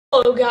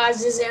Hello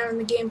guys, this is Aaron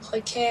the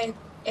Gameplay King,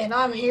 and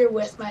I'm here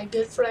with my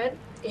good friend,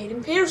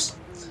 Aiden Pearson.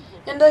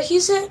 And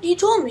he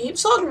told me, he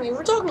was talking to me, we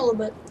were talking a little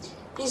bit.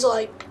 He's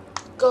like,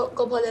 go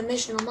play that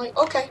mission. I'm like,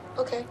 okay.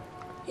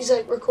 He's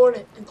like, record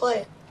it and play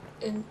it.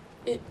 And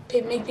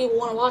make people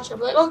want to watch it. I'm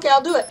like, okay,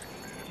 I'll do it.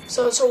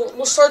 So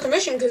we'll start the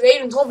mission because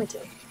Aiden told me to.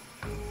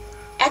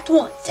 Act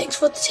 1, thanks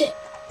for the tip.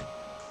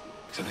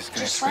 So this guy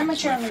Just slam my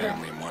chair on the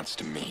family and wants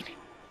to meet.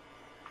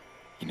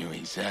 He knew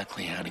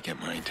exactly how to get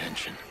my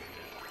attention.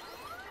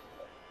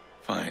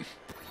 Fine,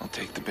 I'll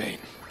take the bait.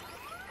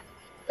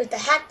 With the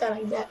hack that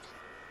I get.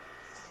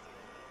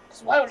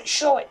 Because why would it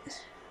show it?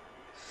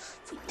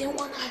 If we didn't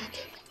want to hack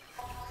it.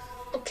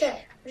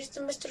 Okay, where's the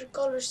Mr.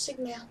 Color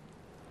signal?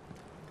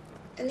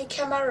 Any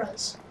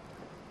cameras?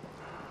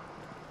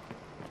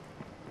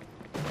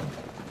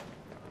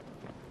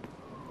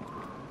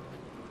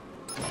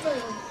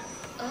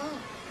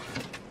 Oh.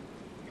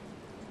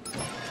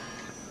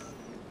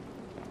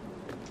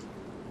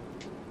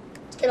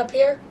 Let's get up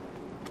here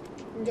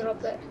and get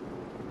up there.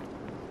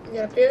 And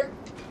get up here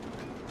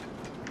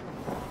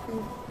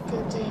and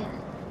get to here.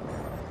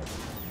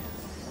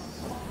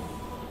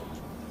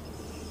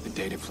 The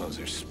data flows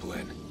are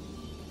split.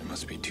 There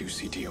must be 2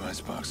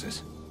 CTOS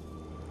boxes.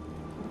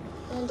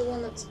 I want the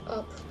one that's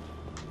up.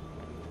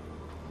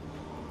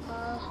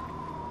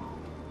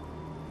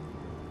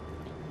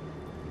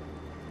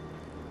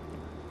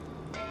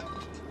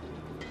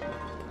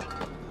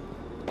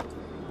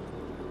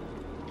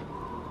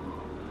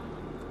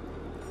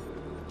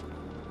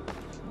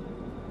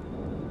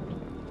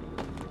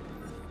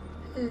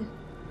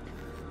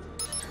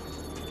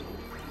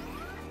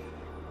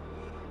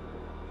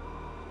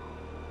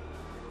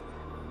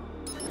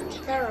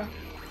 Camera.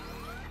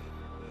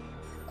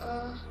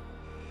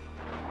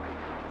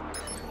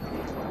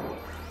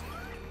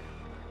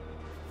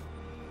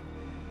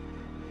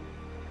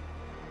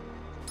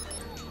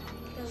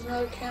 There's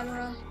another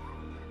camera.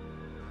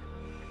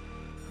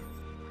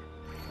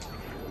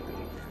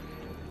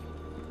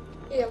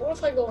 Yeah, what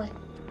if I go in?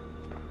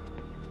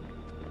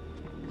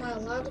 Am I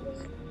allowed to go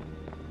in?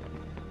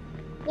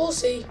 We'll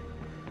see.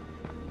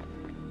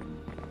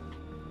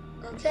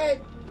 Okay.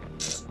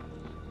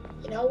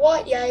 You know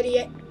what, you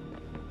idiot?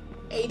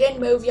 Aiden,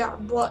 move your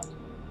butt.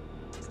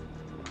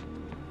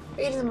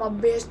 Aiden's my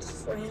best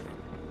friend.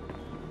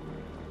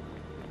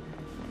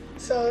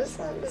 So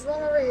there's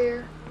one over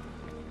here.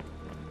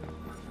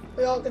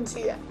 We all can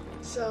see that.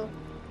 So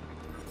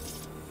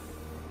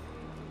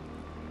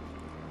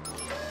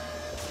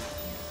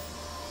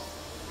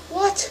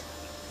what?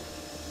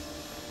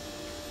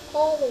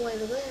 All the way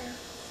to there.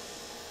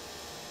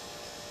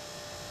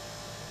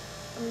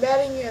 I'm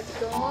betting you have to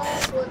go on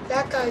this one.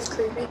 That guy's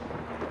creepy.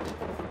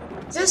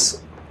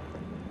 This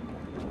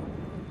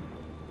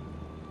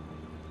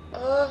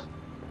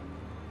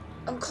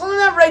I'm calling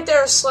that right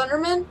there a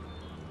Slenderman.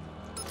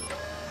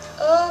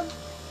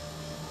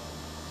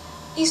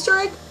 Easter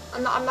egg?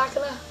 I'm not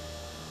gonna.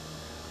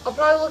 I'll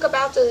probably look up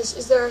after this.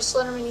 Is there a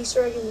Slenderman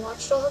Easter egg in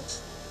Watch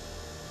Dogs?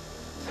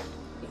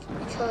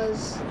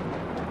 Because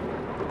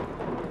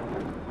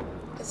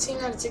it seems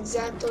that it's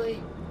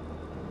exactly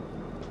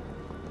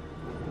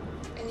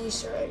an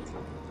Easter egg.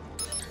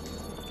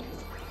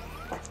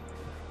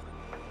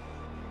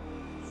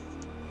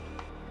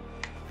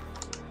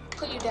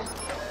 Put you down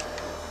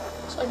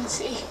so I can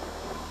see.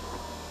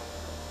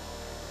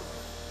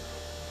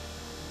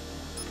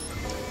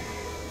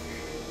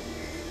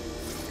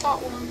 Got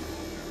one.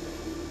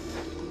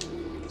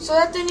 So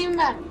that didn't even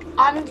matter.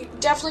 I'm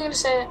definitely gonna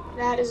say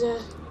that is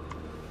a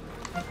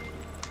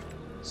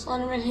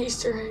Slenderman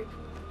Easter egg.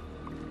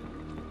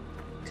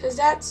 Cause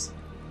that's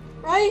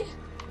right.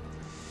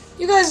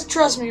 You guys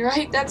trust me,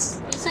 right? You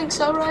think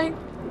so, right?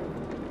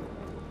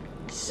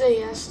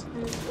 Say yes.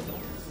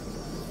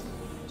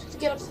 Just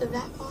get up to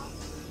that box.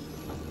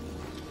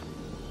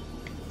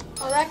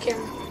 Oh, that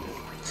camera.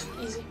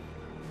 Easy.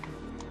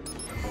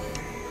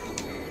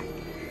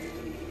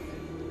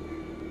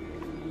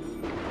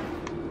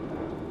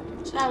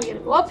 So now we gotta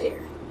go up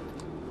here.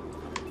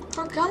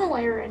 Our gun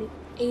away already.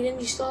 Aiden,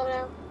 you still have it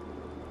out?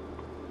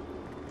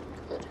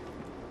 Good.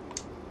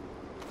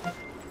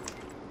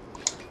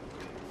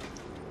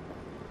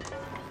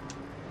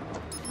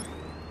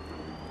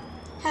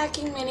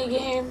 Hacking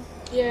minigame.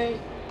 Yay.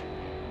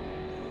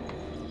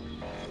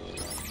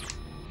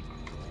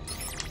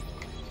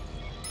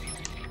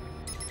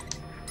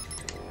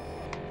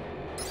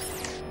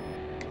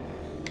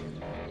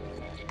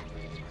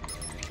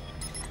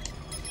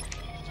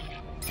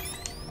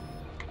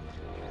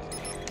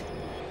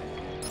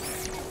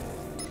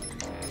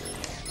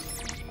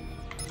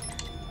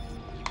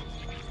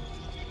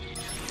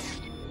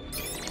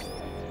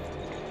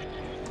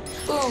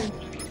 Boom.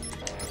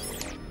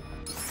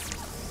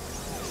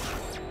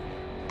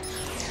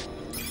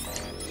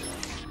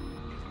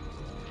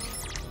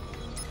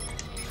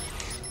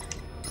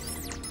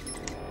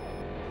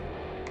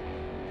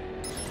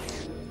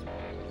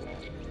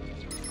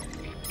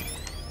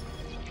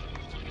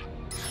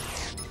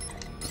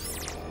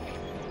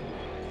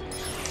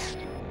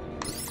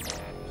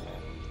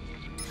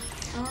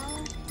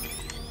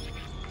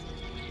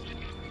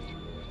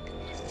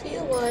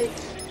 like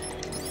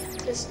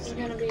this is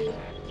gonna be a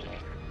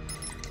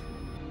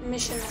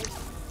mission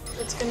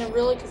that's gonna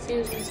really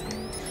confuse me.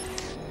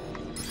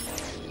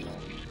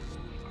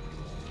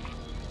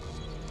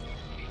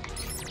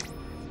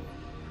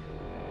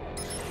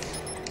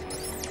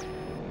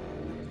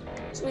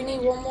 So we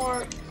need one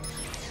more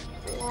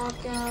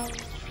lockout.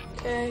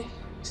 Okay,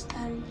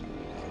 extend.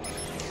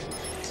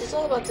 So it's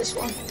all about this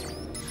one.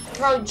 I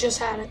probably just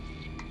had it.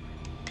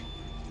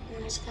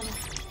 And it's gonna.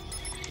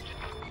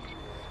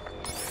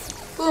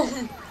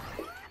 Boom!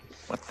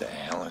 What the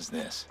hell is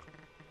this?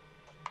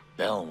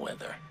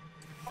 Bellwether.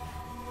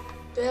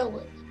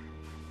 Bellwether.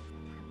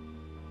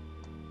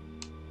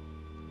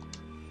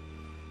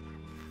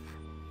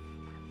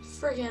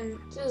 Friggin',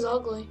 this is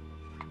ugly.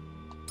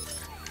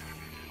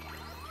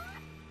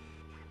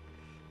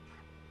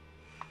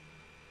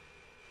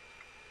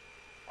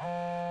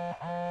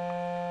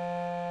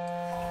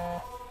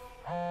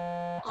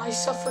 I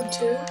suffered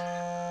too.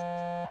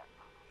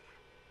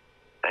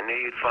 I knew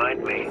you'd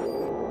find me.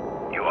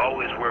 You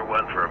always were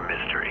one for a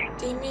mystery.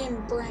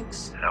 Damien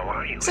Branks. How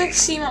are you? It's like I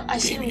see him.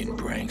 Damien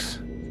Branks.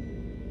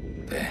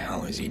 The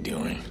hell is he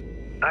doing?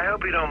 I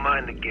hope you don't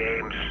mind the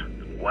games.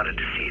 Wanted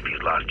to see if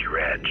you'd lost your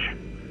edge.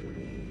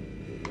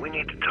 We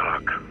need to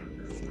talk.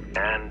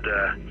 And,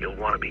 you'll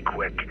want to be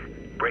quick.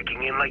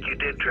 Breaking in like you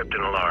did tripped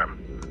an alarm.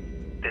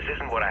 This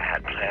isn't what I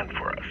had planned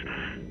for us.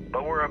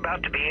 But we're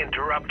about to be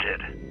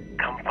interrupted.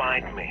 Come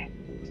find me.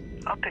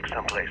 I'll pick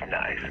someplace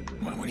nice.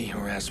 Why would he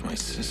harass my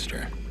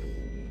sister?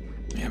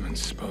 We haven't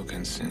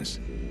spoken since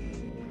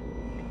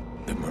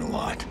the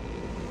Merlot.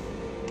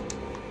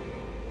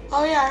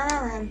 Oh yeah, I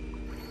remember him.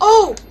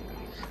 Oh!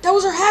 That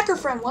was our hacker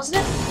friend,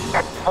 wasn't it?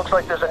 Looks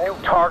like there's a new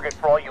target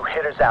for all you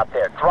hitters out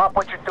there. Drop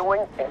what you're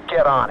doing and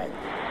get on it.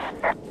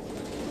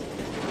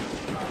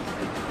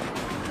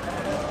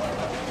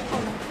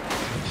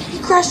 He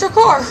crashed our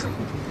car!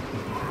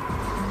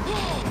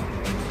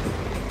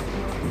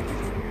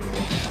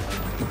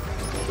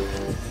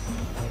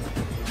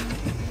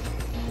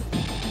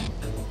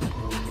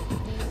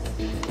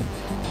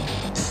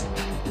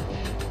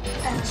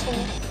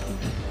 Asshole.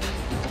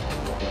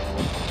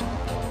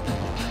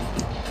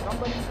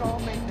 Somebody call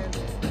maintenance.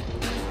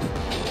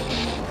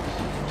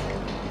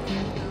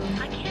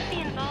 I can't be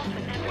involved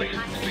with every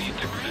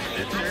high to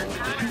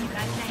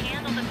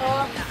handle the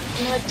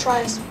I'm gonna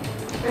try this.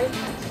 Ready?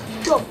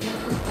 Go!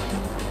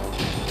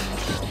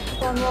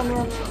 Run, run, run,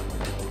 run.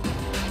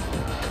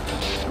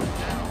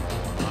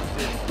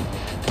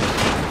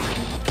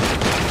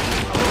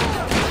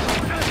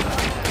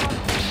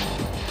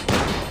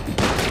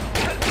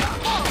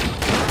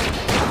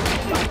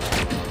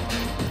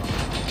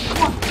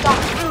 Come on, stop.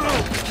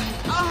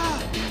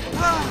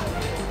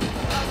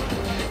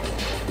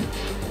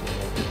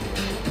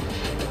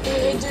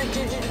 Hey, dude,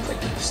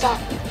 quick, stop.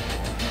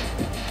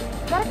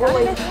 We're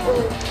late.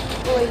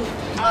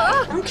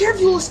 I don't care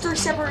if you list 3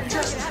 separate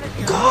addresses.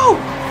 Go!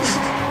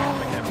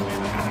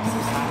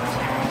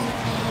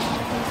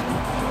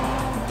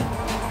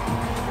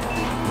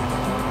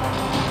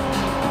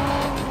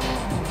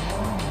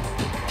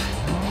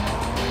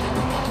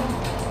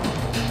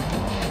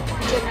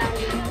 Get out of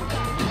here.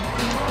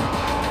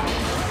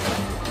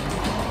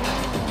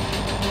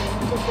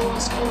 Go,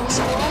 boys.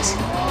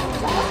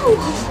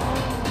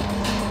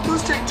 Go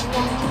straight, keep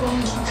going.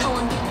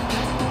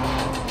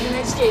 You're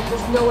gonna escape,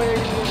 there's no way they're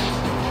gonna get you.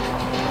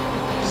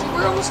 See,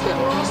 we're almost good.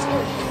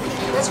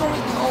 That's when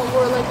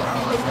we're like a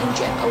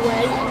jet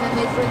away, and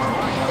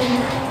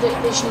then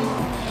they shoot.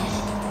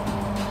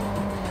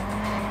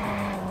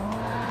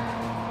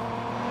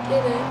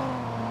 Get it?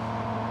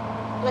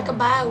 Like a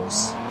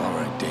mouse. All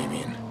right,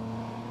 Damien.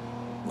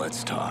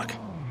 Let's talk.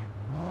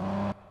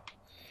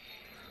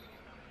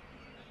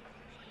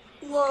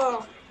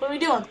 Whoa, what are we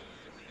doing?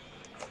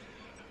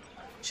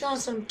 Showing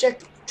some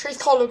objective. Trace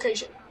call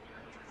location.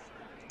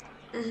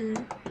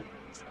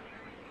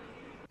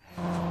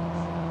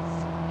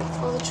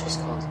 Follow the trace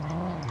calls.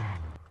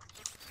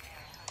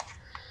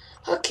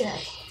 Okay,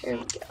 here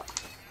we go.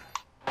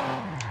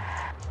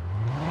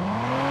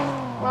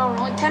 Well, we're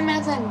only 10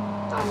 minutes in.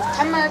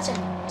 10 minutes in.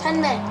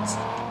 10 minutes.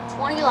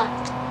 20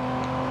 left.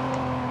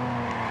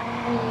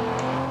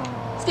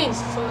 This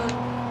game's fun.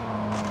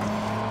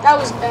 That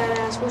was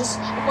badass.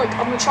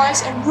 I'm gonna try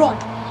this and run.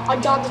 I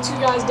got the 2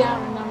 guys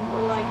down and then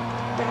we're like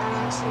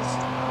badasses.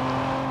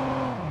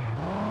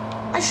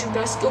 I should have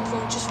got a skill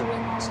point just for being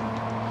awesome.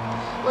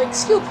 Like,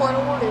 skill point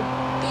awarded.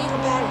 Being a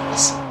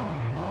badass.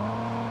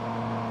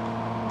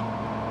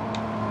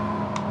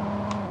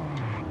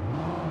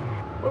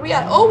 Where we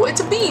at? Oh,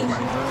 it's a beam!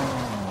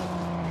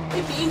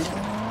 Hey, beam.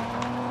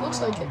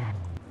 Looks like it.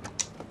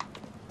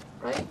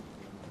 Right?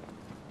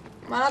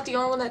 Am I not the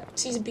only one that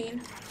sees a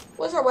beam?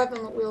 What does our weapon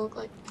wheel look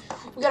like?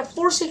 We got a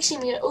 460,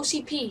 we got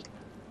OCP.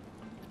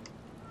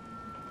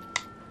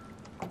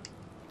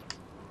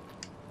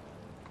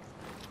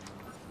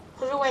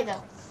 Put it away,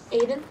 though.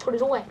 Aiden, put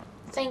it away.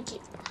 Thank you.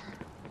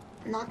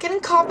 I'm not getting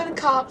caught by the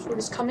cops. We're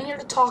just coming here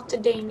to talk to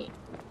Damien.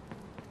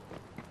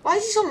 Why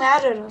is he so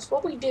mad at us?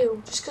 What'd we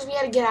do? Just because we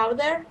had to get out of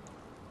there?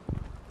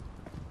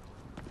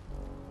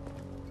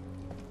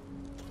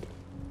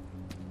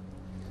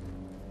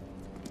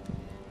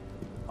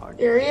 smart.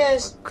 Here he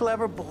is.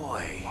 Clever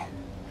boy.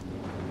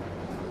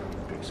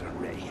 Drinks are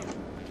ready.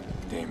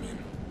 Damien,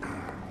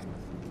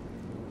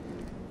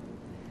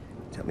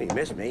 Tell me you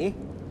miss me.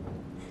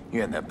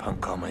 you had that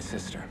punk call my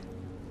sister.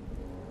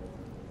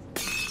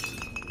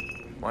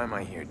 Why am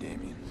I here,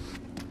 Damien?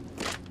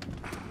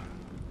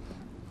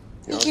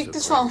 He kicked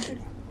his phone.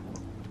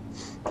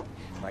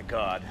 My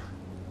God.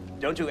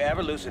 Don't you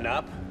ever loosen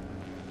up?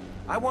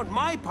 I want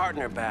my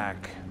partner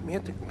back. Me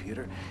at the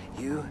computer,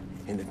 you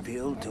in the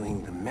field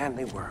doing the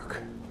manly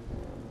work.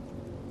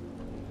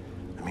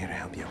 I'm here to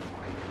help you.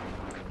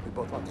 We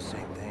both want the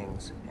same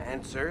things.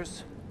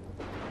 Answers.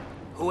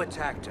 Who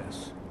attacked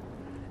us?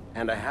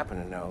 And I happen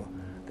to know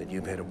that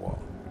you've hit a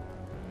wall.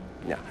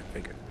 Yeah, I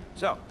figured.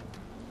 So,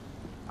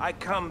 I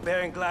come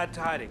bearing glad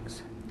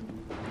tidings.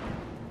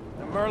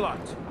 The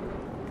Merlot.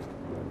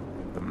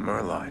 The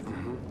Merlot.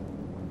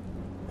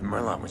 The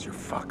Merlot was your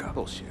fuck-up.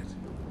 Bullshit.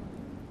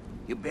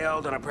 You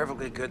bailed on a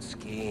perfectly good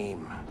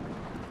scheme.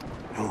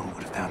 No one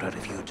would have found out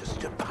if you had just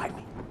stood by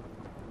me.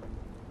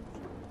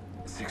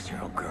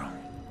 6-year-old girl.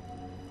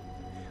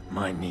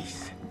 My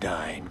niece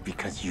died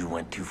because you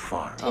went too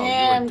far.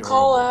 Damn,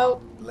 call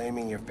out.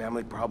 Blaming your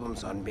family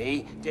problems on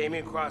me?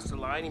 Damien crossed the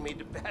line, he made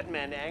the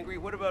Batman angry.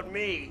 What about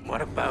me?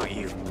 What about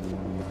you?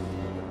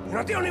 You're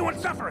not the only one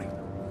suffering.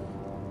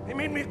 They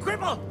made me a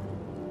cripple.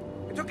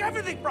 They took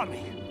everything from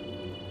me.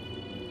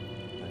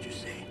 Don't you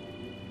see?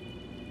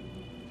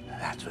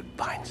 That's what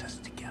binds us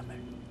together.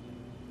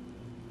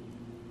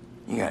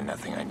 You got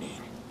nothing I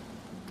need.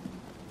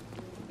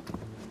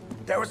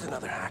 There was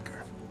another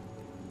hacker.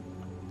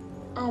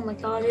 Oh my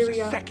God, There's here we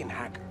a go. second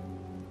hacker.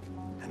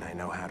 And I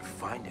know how to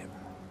find him.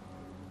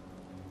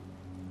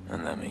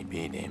 And that may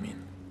be,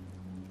 Damien.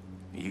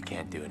 But you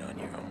can't do it on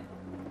your own.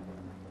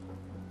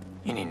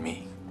 You need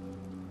me.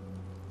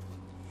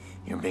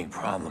 Your big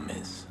problem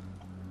is...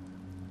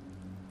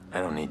 I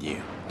don't need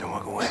you. Don't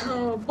walk away.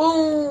 Oh,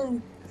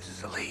 boom. This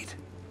is a lead.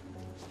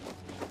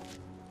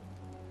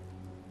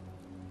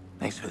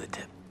 Thanks for the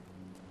tip.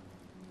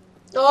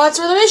 Oh, that's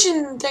where the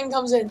mission thing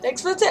comes in.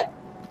 Thanks for the tip.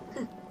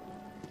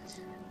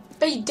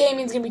 Bet you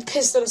Damien's gonna be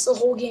pissed at us the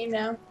whole game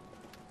now.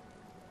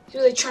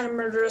 He's like trying to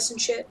murder us and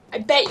shit. I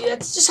bet you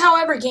that's just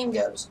how every game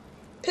goes.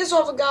 Piss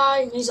off a guy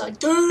and he's like,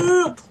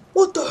 damn,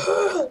 what the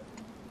hell?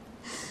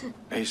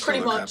 I used Pretty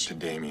to look much. up to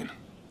Damien.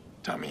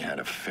 Taught me how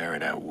to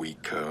ferret out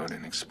weak code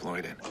and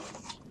exploit it.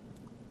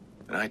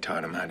 And I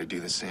taught him how to do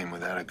the same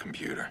without a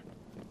computer.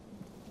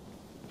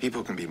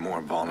 People can be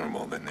more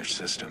vulnerable than their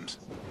systems.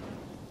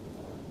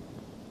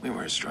 We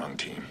were a strong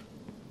team.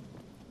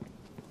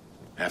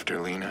 After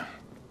Lena,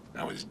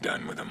 I was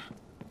done with him.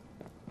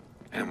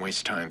 I didn't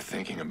waste time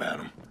thinking about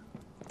him.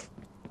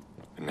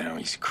 And now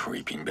he's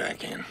creeping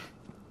back in.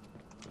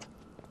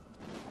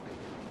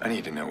 I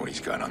need to know what he's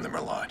got on the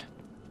Merlot.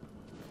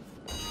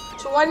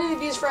 So why didn't he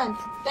be his friend?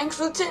 Thanks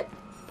for the tip.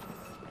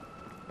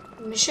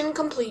 Mission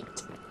complete.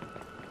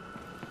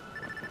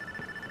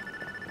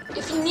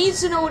 If he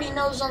needs to know what he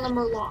knows on the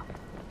Merlot,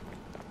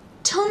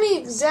 tell me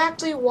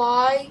exactly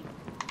why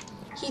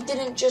he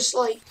didn't just,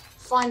 like,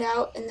 find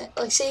out and,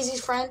 like, say he's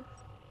his friend,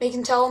 make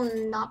him tell him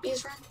and not be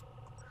his friend.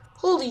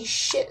 Holy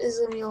shit, this is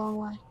gonna be a long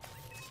way.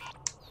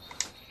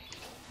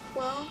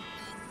 Well,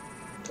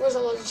 where's that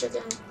logic check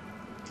in?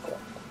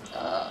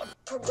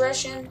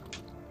 Progression.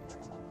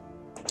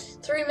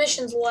 3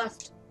 missions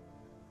left.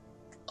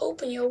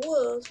 Open your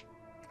world.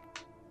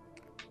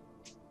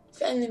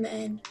 Friendly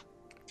man.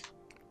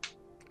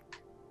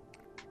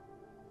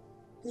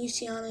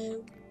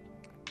 Luciano.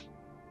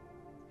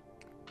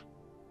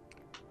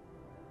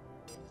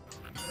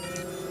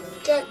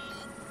 Okay.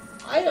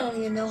 I don't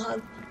even know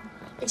how.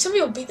 Like, some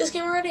people beat this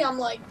game already. I'm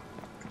like,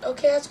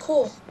 okay, that's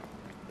cool.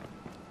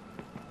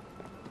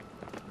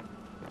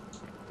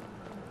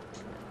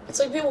 It's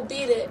like people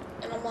beat it,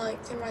 and I'm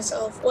like to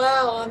myself,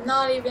 wow, I'm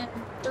not even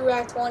through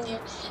Act 1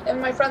 yet.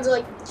 And my friends are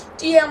like,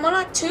 yeah, I'm on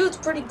Act 2, it's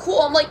pretty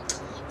cool. I'm like,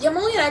 yeah, I'm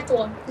only in Act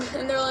 1.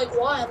 And they're like,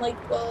 why? I'm like,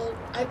 well,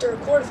 I have to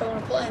record if I want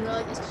to play. And they're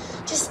like,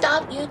 just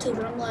stop YouTube.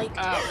 And I'm like,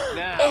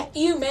 F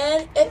you,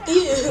 man, F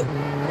you.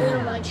 And then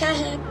I'm like,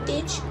 haha,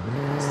 bitch.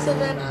 So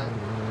then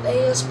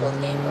they spoiled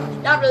the game for me.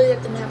 Not really,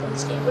 that didn't happen in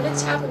this game, but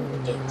it's happened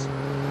in games.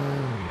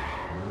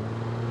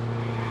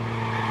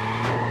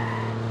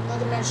 Not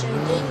to mention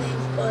any game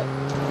names, but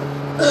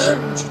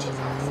GTA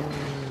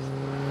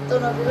 5.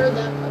 Don't know if you heard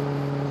that, but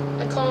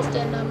I coughed,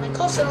 and my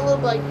cough sounded a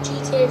little like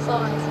GTA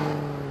 5.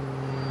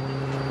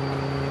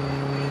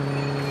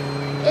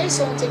 It just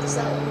won't take us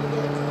that long to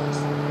get across.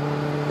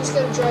 We just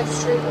gotta drive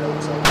straight, but it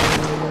looks like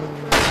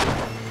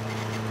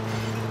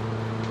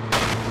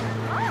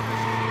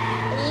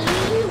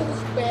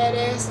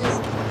badasses.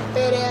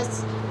 Badass.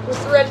 We're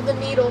threading the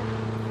needle.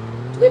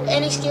 Do we have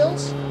any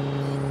skills? Do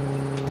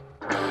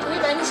we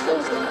have any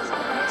skills left?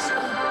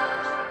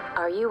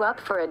 Are you up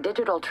for a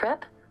digital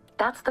trip?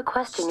 That's the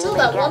question Still you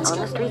that may one get on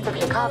the skill streets of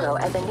Chicago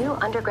as a new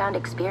underground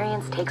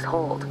experience takes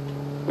hold.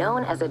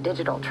 Known as a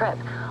digital trip,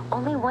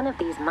 only one of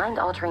these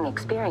mind-altering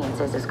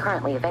experiences is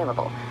currently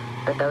available,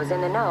 but those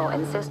in the know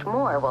insist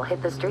more will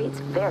hit the streets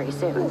very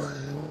soon.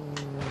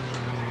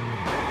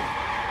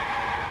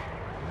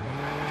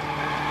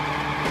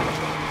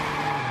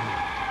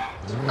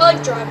 I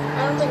like driving.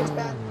 I don't think it's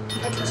bad.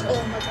 I just,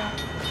 oh my god.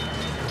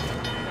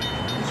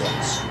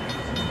 Yes.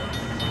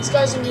 This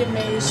guy's gonna be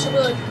amazed. He'll be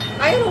like,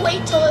 I gotta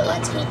wait till it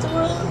lets me through.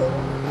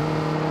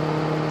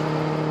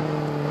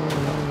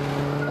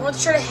 I want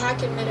to try to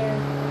hack in midair.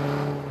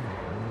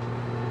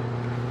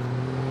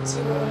 Let's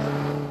see what will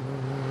happen.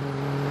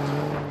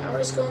 Now we're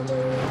just going through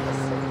a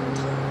freaking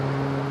tunnel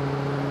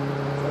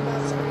for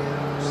about 3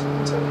 hours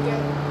until we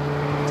get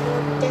to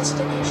our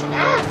destination.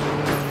 Ah!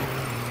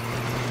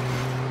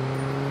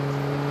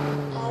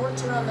 Oh, I want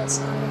to turn on that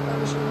sign. I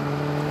probably should.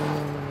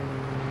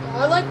 Oh,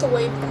 I like the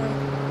waypoint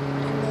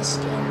in this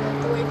game. Like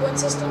the waypoint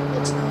system,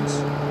 it's nice.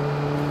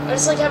 I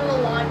just like having a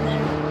line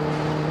there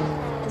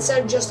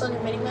instead of just on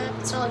your minimap.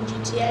 It's not like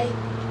GTA.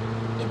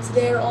 It's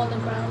there on the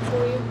ground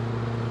for you.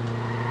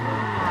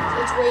 So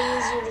it's way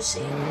easier to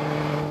see.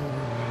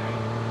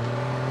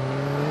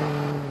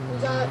 We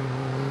got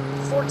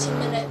 14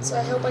 minutes.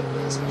 I hope I can do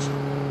this mission.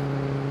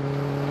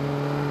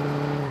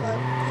 But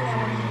you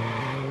never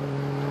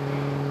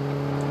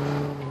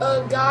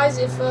know. Guys,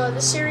 if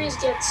this series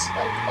gets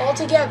like all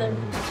together,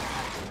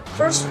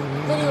 first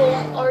video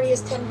already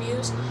has 10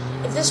 views.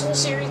 If this whole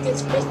series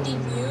gets 50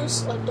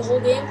 views, like the whole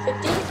game,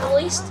 50 at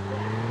least,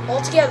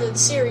 all together, the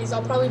series,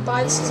 I'll probably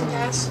buy the season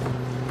pass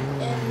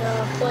and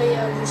play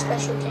the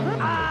special campaign for you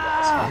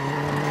guys.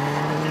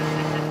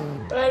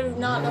 But I do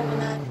not know when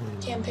that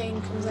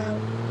campaign comes out.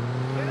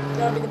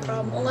 That'll be the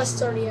problem, unless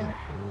it's already out.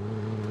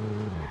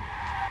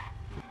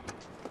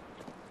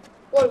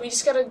 What, we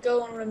just gotta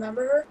go and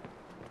remember her?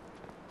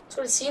 That's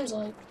what it seems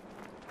like.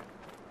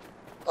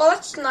 Oh,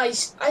 that's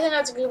nice. I think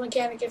that's a good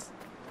mechanic if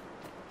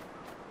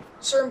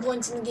certain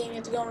points in the game you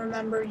have to go and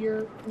remember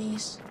your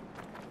niece.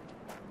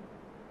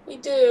 We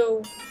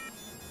do.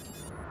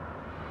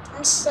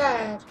 I'm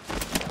sad.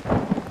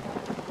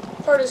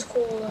 Part is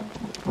cool though.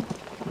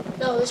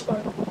 No, this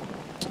part.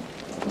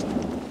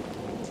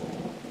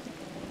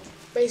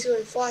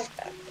 Basically,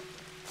 flashback.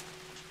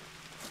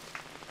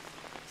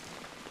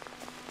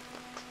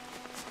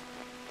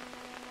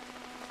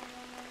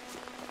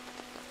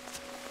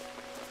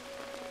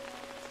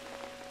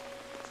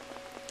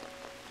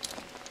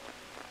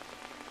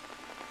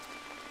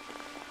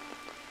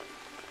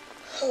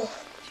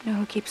 Do you know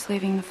who keeps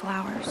leaving the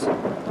flowers?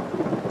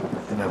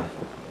 No.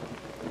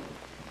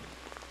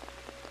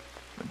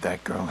 But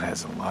that girl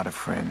has a lot of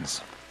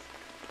friends.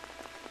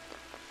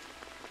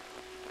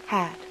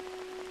 Had.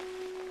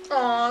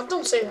 Aw,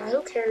 don't say that.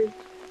 Who cares?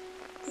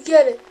 You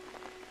get it.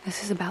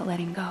 This is about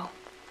letting go.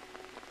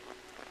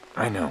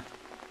 I know.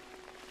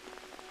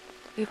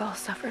 We've all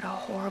suffered a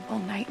horrible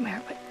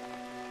nightmare, but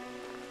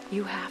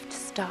you have to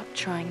stop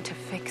trying to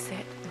fix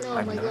it. Oh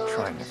I'm my not god.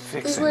 trying to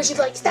fix This is where she's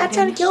anything. like, stop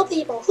trying to kill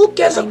people. Who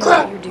gives I a know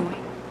crap? what you're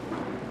doing.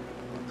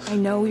 I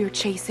know you're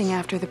chasing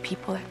after the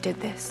people that did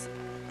this.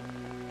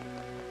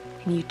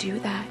 And you do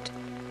that,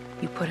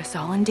 you put us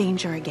all in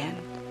danger again.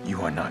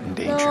 You are not in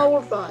danger. No,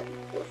 we're fine.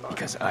 We're fine.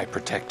 Because I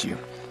protect you.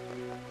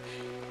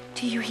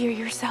 Do you hear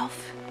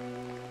yourself?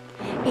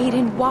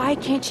 Aiden, why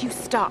can't you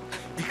stop?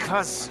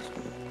 Because...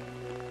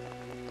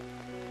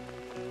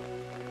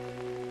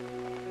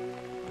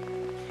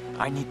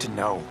 I need to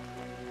know.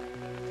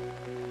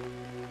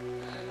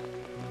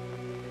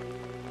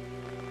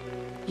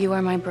 You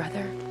are my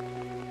brother,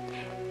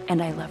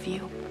 and I love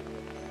you.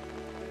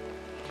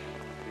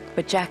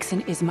 But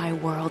Jackson is my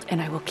world,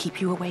 and I will keep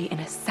you away in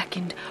a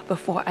second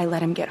before I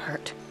let him get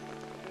hurt.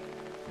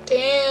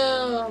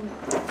 Damn.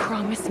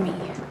 Promise me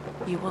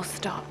you will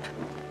stop.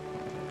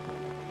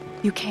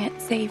 You can't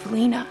save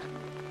Lena.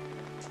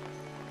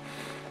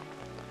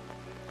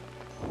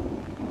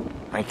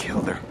 I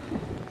killed her.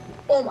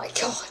 Oh my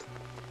god.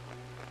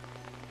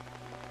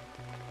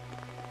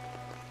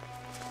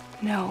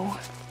 No,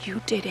 you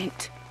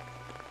didn't.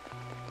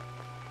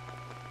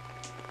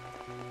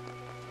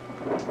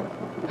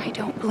 I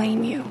don't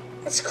blame you.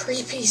 That's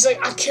creepy. He's like,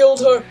 I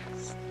killed her.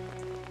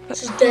 But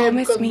She's dead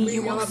promise because me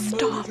you will I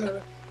stop. murdered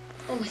her.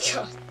 Oh my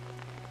god.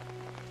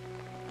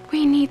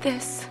 We need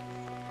this.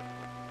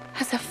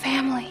 As a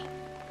family.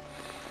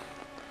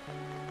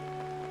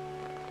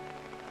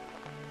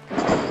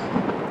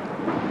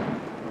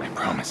 I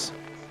promise.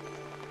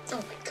 Oh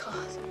my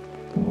god.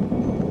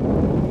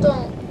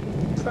 Don't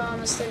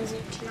promise things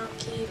you cannot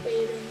keep,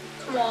 Aiden.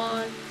 Come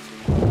on.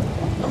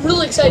 I'm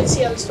really excited to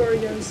see how the story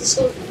goes. This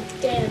will,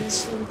 damn,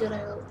 this will be good, I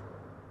hope.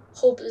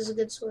 Hope this is a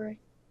good story.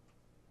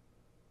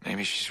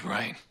 Maybe she's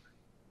right.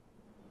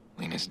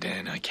 Lena's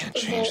dead. I can't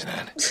change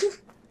that.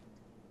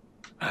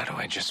 How do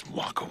I just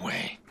walk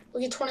away?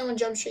 We get 21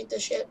 Jump Street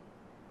this shit.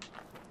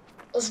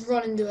 Let's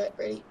run and do it.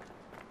 Ready?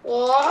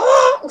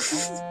 Whoa!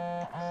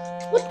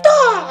 What the?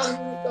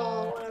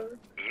 Oh, whatever.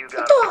 You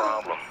got a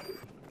problem.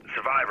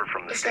 Survivor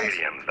from the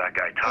stadium. If that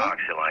guy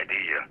talks, he'll ID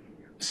you.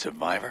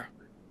 Survivor?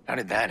 How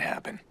did that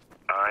happen?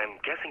 I'm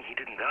guessing he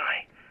didn't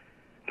die.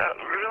 Now,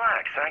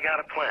 relax. I got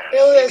a plan.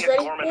 Here it is. Meet me at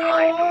Ready? Gorman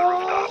Heights on the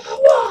rooftop.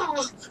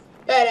 Whoa!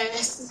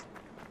 Badass.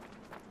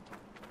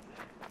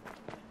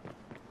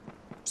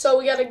 So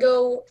we gotta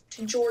go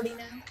to Jordy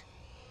now.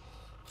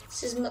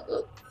 This is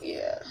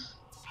yeah.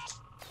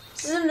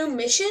 This is a new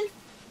mission.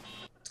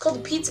 Let's called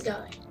the Pizza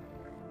Guy.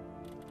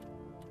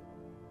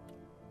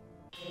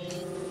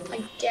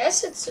 I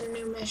guess it's a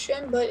new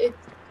mission, but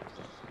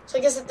so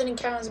I guess it didn't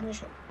count as a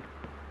mission.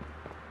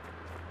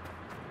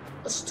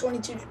 Let's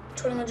 21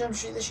 Jump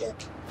Street this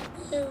shit.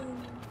 Here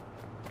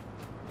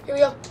we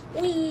go.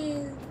 Whee!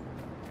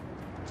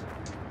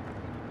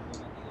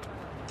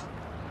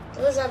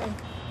 What does that mean?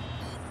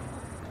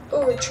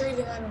 Oh,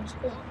 retrieving items.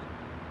 Cool.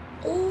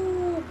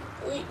 Oh,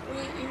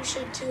 you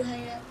should too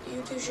hang out.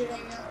 You two should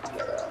hang out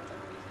together often.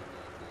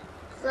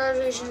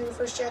 Congratulations on your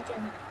first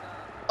check-in.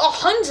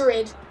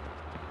 100!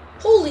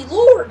 Holy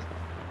Lord!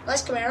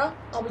 Nice Camaro.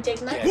 I'll be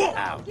taking that. Get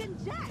out.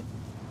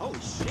 Holy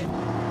shit.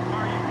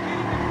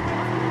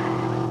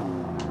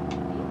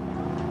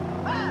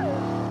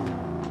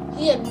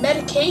 He had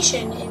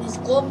medication in his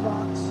glove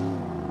box.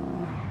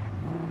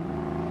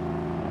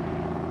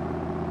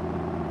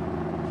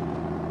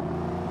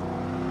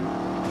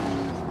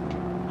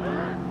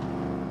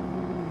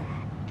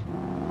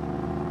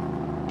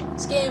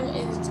 This game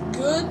is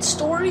good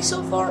story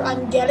so far.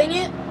 I'm getting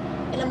it,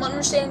 and I'm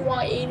understanding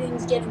why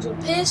Aiden's getting so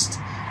pissed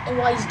and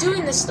why he's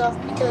doing this stuff,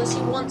 because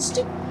he wants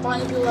to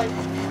find people like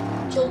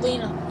kill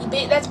Lena.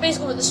 That's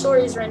basically what the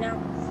story is right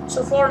now.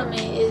 So far to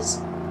me is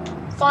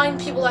find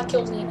people that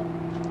killed Lena.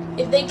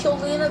 If they kill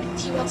Lena,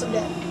 he wants them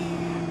dead.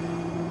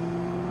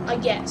 I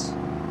guess.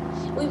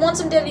 He wants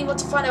them dead and he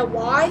wants to find out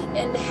why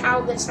and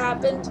how this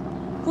happened,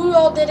 who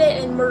all did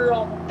it, and murder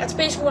all of them. That's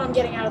basically what I'm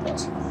getting out of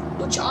this.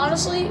 Which,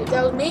 honestly, if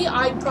that was me,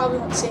 I'd probably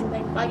want the same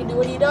thing. If I could do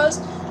what he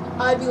does,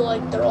 I'd be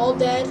like, they're all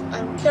dead. I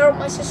don't care what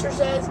my sister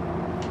says.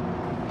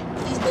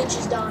 These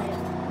bitches dying.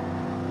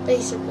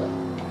 Basically.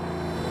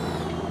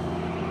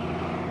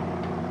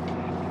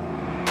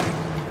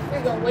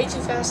 We're going way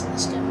too fast in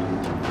this game.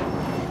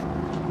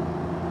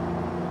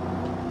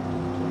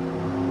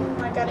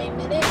 I got 8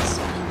 minutes.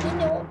 8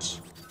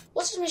 minutes.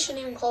 What's this mission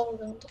even called?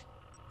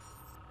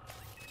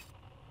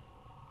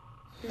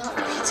 Not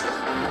pizza.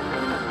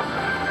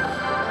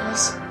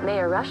 Nice.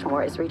 Mayor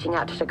Rushmore is reaching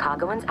out to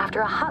Chicagoans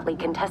after a hotly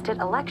contested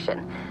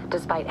election.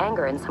 Despite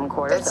anger in some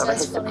quarters over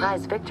his funny.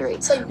 surprise victory,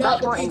 It's like not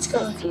Rushmore the pizza guy.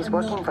 insists he's I'm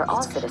working not for the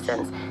all pizza guy.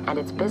 citizens and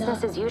it's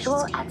business as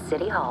usual at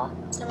City Hall.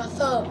 And I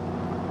thought,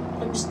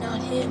 I'm just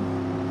not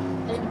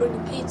him. I didn't bring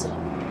the pizza.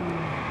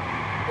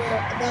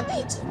 Well, that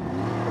pizza.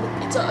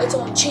 It's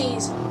on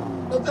cheese.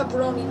 No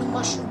pepperoni, no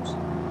mushrooms.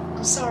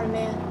 I'm sorry,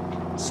 man.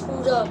 I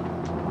screwed up.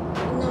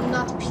 No, I'm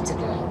not the pizza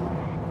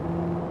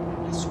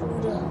guy. I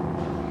screwed up.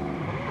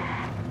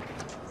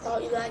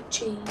 Thought you liked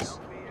cheese.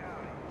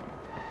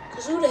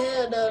 Cause who the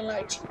hell doesn't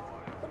like cheese?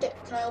 What the?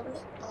 Can I open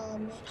it? Oh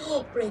man.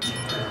 Oh, bridge.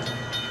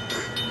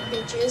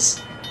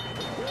 Bridges.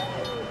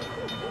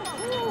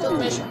 Good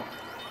mission.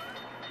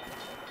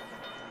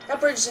 That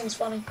bridge thing's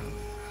funny.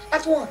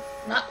 Act 1,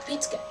 not the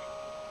pizza guy.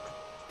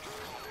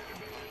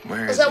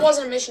 Where Because is that he?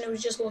 wasn't a mission, it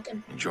was just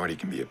looking. Jordy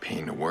can be a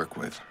pain to work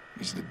with.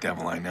 He's the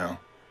devil I know.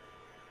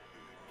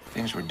 If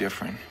things were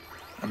different,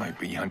 I might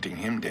be hunting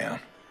him down.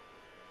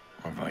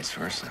 Or vice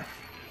versa.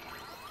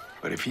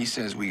 But if he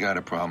says we got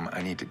a problem,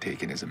 I need to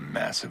take it as a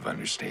massive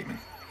understatement.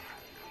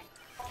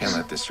 Can't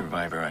let the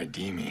survivor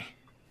ID me.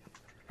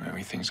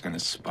 Everything's gonna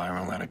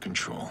spiral out of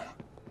control.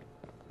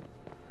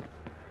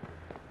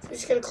 We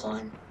just gotta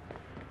climb.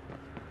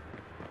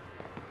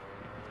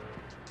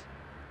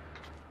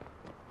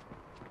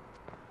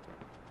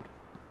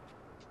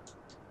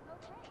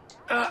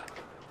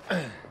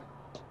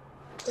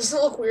 Doesn't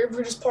it look weird?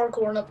 We're just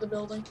parkouring up the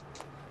building.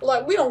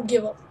 Like, we don't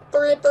give a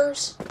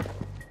frippers.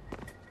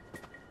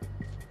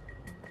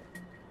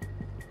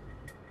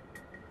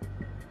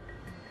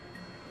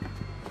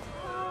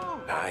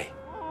 Hi.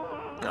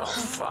 Oh,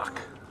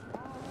 fuck.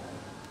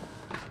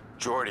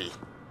 Jordy,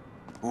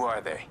 who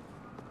are they?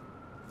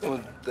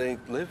 Well, they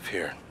live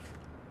here.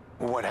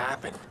 What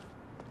happened?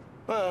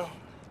 Well,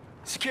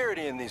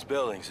 security in these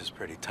buildings is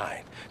pretty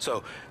tight.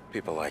 So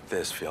people like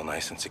this feel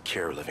nice and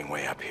secure living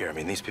way up here. I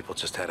mean, these people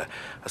just had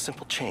a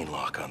simple chain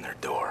lock on their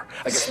door.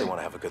 I guess they want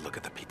to have a good look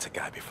at the pizza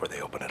guy before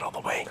they open it all the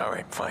way. All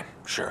right, fine,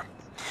 sure.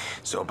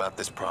 So about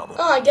this problem.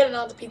 Oh, I get it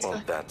now, the pizza Well,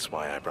 guy. that's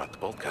why I brought the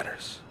bolt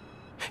cutters.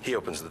 He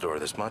opens the door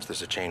this much,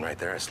 there's a chain right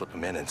there. I slip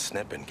him in and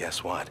snip, and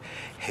guess what?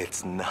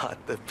 It's not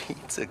the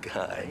pizza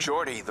guy.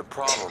 Jordy, the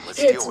problem. Let's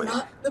It's deal with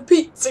not the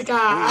pizza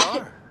guy. We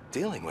are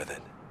dealing with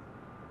it.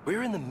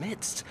 We're in the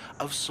midst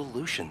of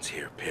solutions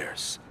here,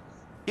 Pierce.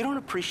 You don't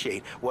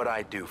appreciate what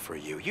I do for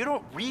you. You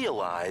don't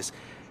realize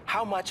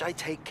how much I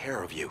take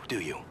care of you, do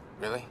you? it.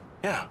 Really?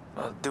 Yeah,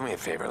 Well, do me a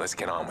favor. Let's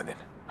get on with it.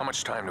 How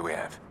much time do we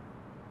have?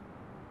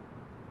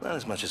 not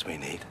as much as we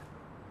need.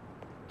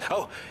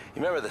 Oh,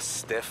 you remember the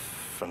stiff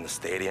from the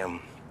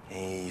stadium?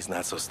 He's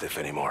not so stiff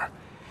anymore.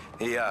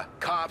 The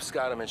cops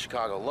got him in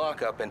Chicago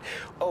lockup, and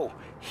oh,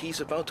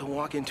 he's about to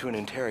walk into an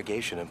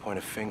interrogation and point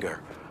a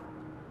finger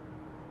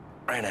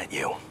right at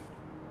you.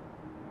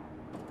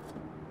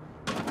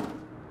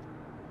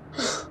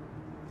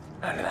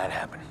 How did that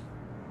happen?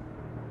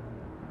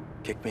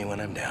 Kick me when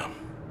I'm down.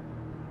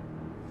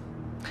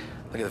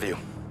 Look at the view.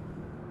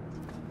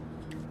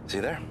 See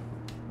there?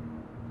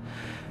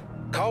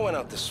 Call went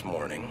out this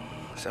morning.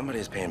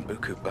 somebody's paying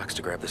buku bucks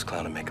to grab this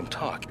clown and make him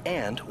talk.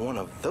 And one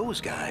of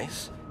those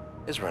guys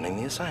is running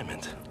the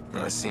assignment.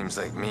 Well, it seems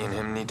like me and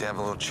him need to have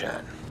a little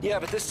chat. Yeah,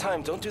 but this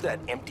time, don't do that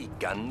empty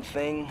gun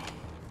thing.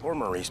 Or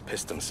Maurice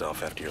pissed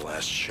himself after your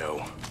last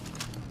show.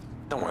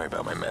 Don't worry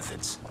about my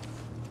methods.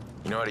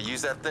 You know how to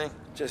use that thing?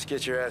 Just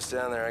get your ass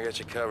down there, I got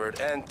you covered.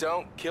 And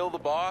don't kill the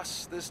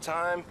boss this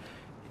time.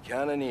 You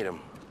kinda need him.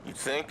 You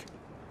think?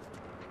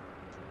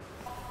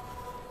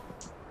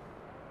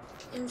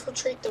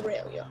 Infiltrate the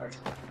rail yard.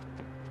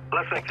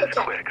 Let's make this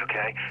quick,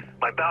 okay?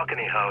 My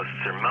balcony hosts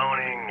are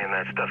moaning, and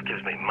that stuff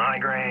gives me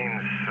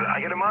migraines.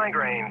 I get a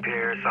migraine,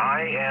 Pierce.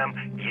 I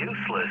am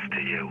useless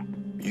to you.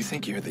 You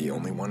think you're the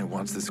only one who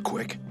wants this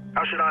quick?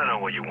 How should I know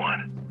what you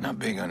want? Not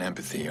big on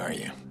empathy, are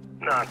you?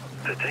 Not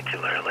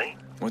particularly.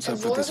 What's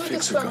up with this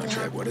fixer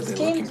contract? What are they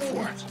looking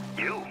for?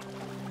 You.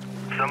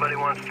 Somebody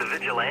wants to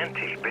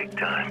vigilante, big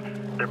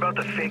time. They're about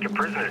to fake a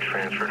prisoner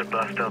transfer to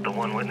bust out the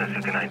one witness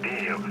who can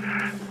ID you.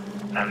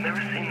 I've never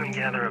seen them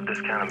gather up this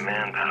kind of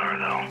manpower,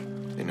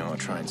 though. They know I'll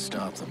try and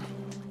stop them.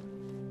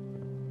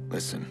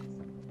 Listen,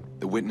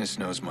 the witness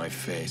knows my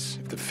face.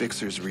 If the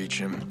fixers reach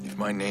him, if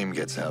my name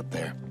gets out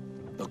there,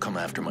 they'll come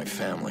after my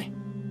family.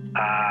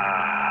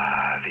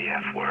 Ah, the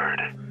F word.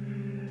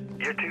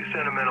 You're too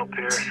sentimental,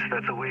 Pierce.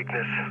 That's a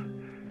weakness.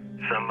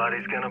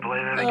 Somebody's gonna play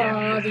that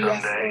against you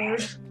someday.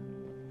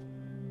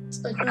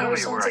 It's like I'll no cover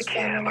you where I sense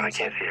can, but I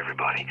can't see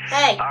everybody.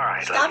 Hey, all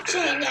right, stop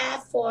saying the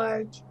F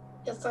word,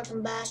 you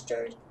fucking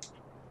bastard.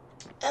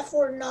 F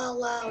word not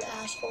allowed,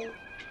 asshole.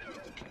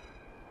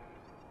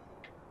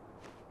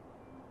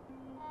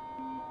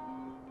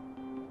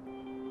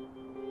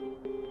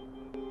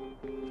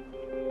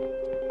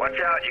 Watch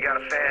out, you got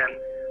a fan.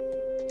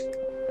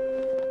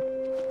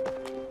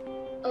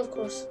 Of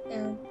course,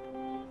 Aaron.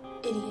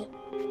 Idiot.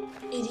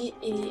 Idiot,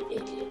 idiot,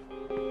 idiot.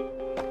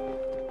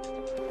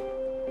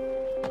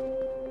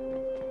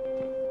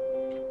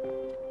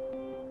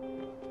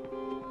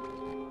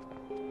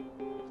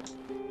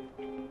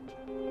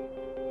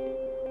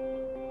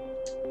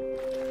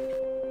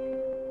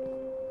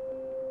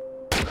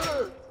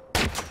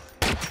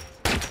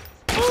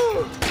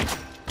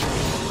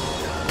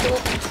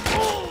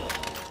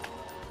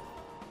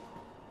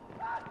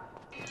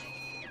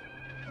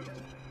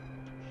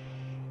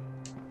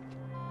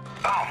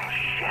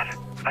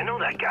 I know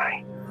that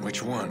guy.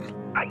 Which one?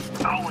 I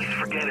always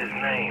forget his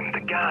name. The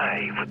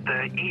guy with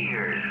the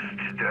ears.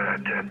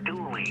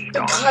 Dooley. The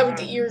guy with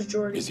the ears,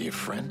 Jordy. Is he a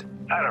friend?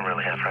 I don't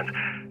really have friends.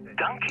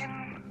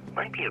 Duncan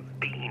might be a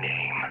B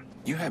name.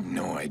 You have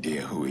no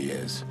idea who he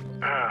is.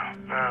 Oh,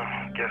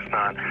 guess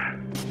not.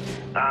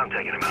 I'm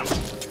taking him out.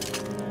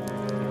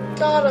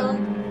 Got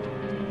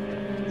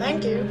him.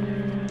 Thank you.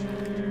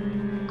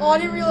 Oh, I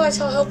didn't realize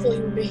how helpful he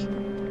would be.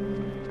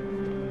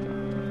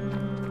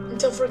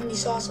 Until freaking he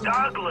saw something.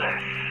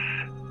 Douglas!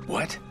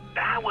 What?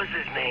 That was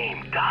his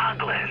name,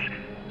 Douglas.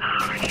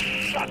 Oh,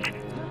 shit.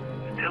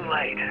 Too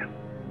late.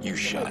 You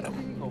shot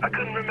him. I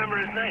couldn't remember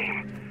his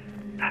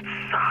name. That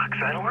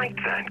sucks. I liked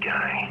that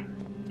guy.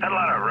 Had a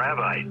lot of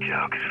rabbi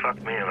jokes.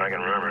 Fuck me if I can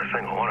remember a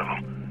single one of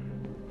them.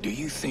 Do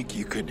you think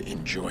you could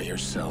enjoy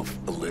yourself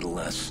a little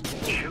less?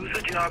 Choose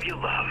a job you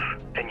love,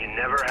 and you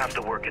never have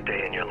to work a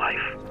day in your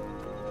life.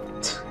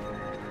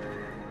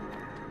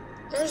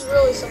 There's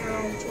really something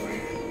wrong with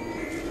Jordy.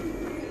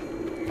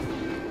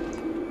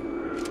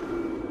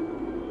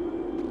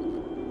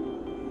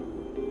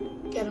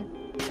 Get him.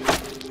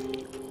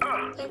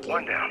 Thank you.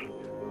 One down.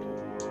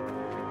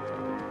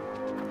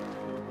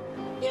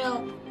 You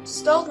know,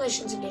 stealth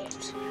missions in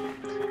games.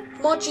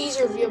 Much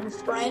easier if you have a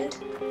friend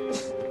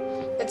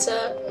that's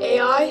a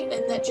AI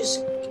and that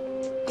just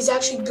is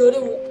actually good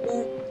and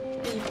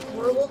won't be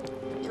horrible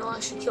and will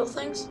actually kill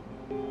things.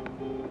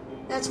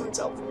 That's when it's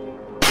helpful.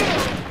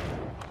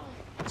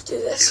 Let's do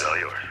this. It's all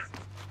yours.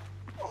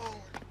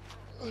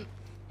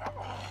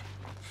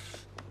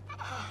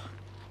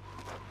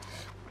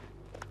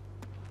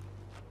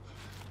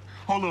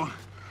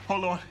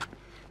 Hold on.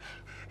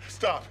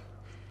 Stop.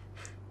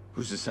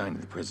 Who's assigned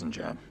to the prison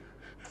job?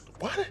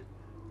 What?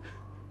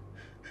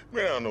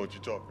 Man, I don't know what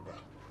you're talking about.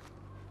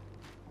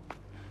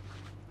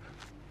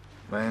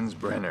 Lance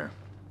Brenner.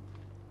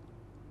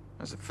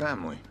 As a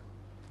family.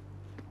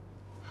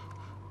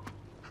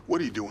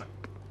 What are you doing?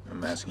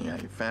 I'm asking how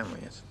your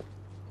family is.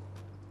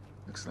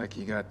 Looks like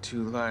you got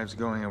two lives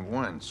going at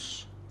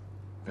once.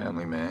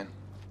 Family man.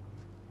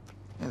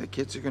 Yeah, the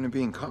kids are gonna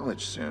be in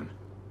college soon.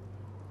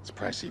 It's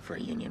pricey for a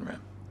union rep.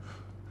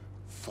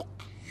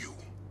 Fuck you.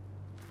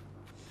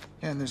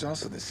 Yeah, and there's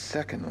also the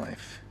second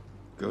life.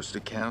 Ghost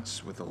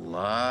accounts with a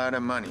lot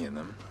of money in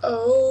them.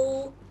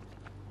 Oh.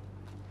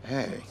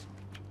 Hey.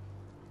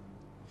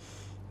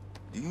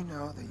 Do you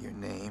know that your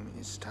name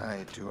is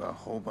tied to a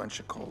whole bunch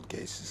of cold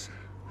cases?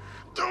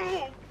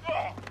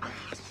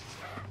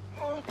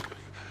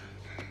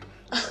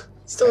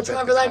 Still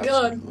trying for that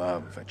gun.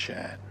 Love a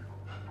chat.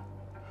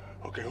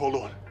 Okay, hold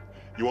on.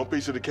 You want a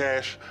piece of the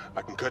cash?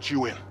 I can cut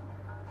you in.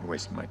 You're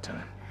wasting my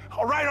time.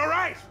 All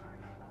right.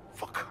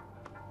 Fuck.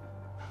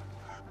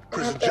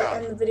 Prison I have to job.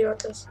 end the video at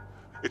this.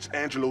 It's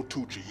Angelo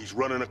Tucci. He's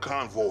running a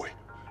convoy.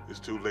 It's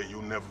too late.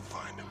 You'll never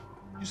find him.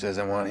 Who says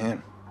I want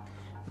him?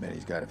 Bet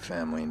he's got a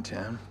family in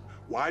town.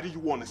 Why do you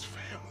want his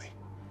family?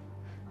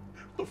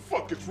 The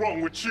fuck is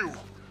wrong with you?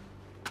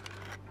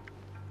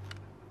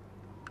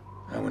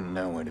 I wouldn't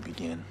know where to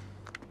begin.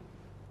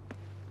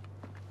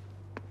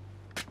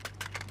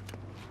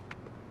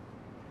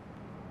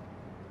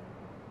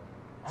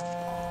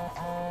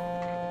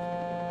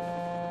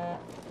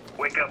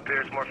 Wake up,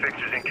 Pierce. More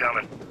fixtures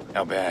incoming.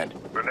 How bad?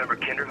 Remember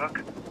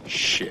Kinderhook?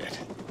 Shit.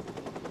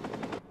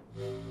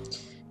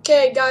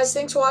 Okay, guys,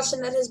 thanks for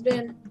watching. That has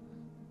been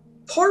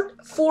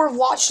part 4 of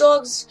Watch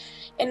Dogs.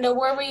 And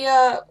where we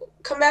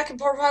come back in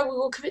part 5, we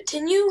will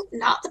continue,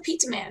 not the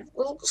Pizza Man.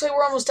 We'll say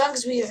we're almost done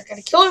because we either got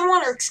to kill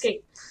everyone or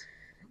escape.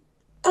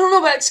 I don't know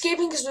about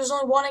escaping because there's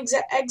only one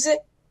exit,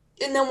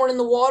 and then we're in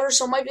the water,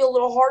 so it might be a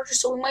little harder,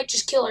 so we might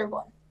just kill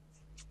everyone.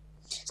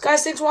 So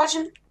guys, thanks for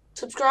watching.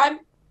 Subscribe,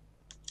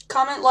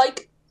 comment,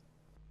 like,